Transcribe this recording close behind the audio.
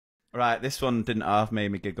Right, this one didn't half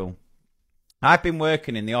made me giggle. I've been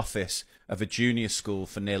working in the office of a junior school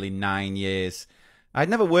for nearly 9 years. I'd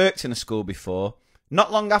never worked in a school before.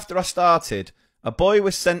 Not long after I started, a boy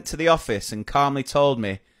was sent to the office and calmly told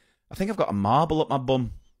me, I think I've got a marble up my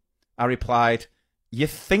bum. I replied, you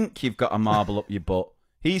think you've got a marble up your butt?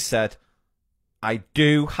 He said, I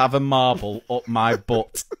do have a marble up my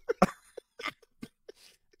butt.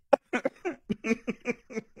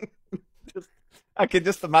 I can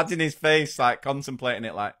just imagine his face, like, contemplating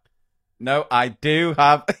it, like, no, I do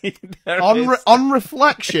have... On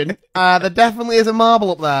reflection, there definitely is a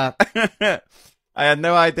marble up there. I had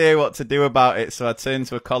no idea what to do about it, so I turned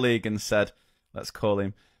to a colleague and said, let's call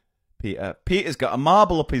him Peter. Peter's got a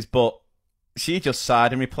marble up his butt. She just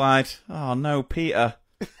sighed and replied, oh, no, Peter,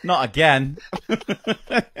 not again.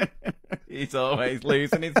 He's always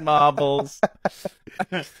losing his marbles.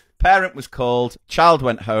 Parent was called, child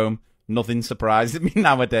went home. Nothing surprises me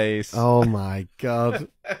nowadays. Oh, my God.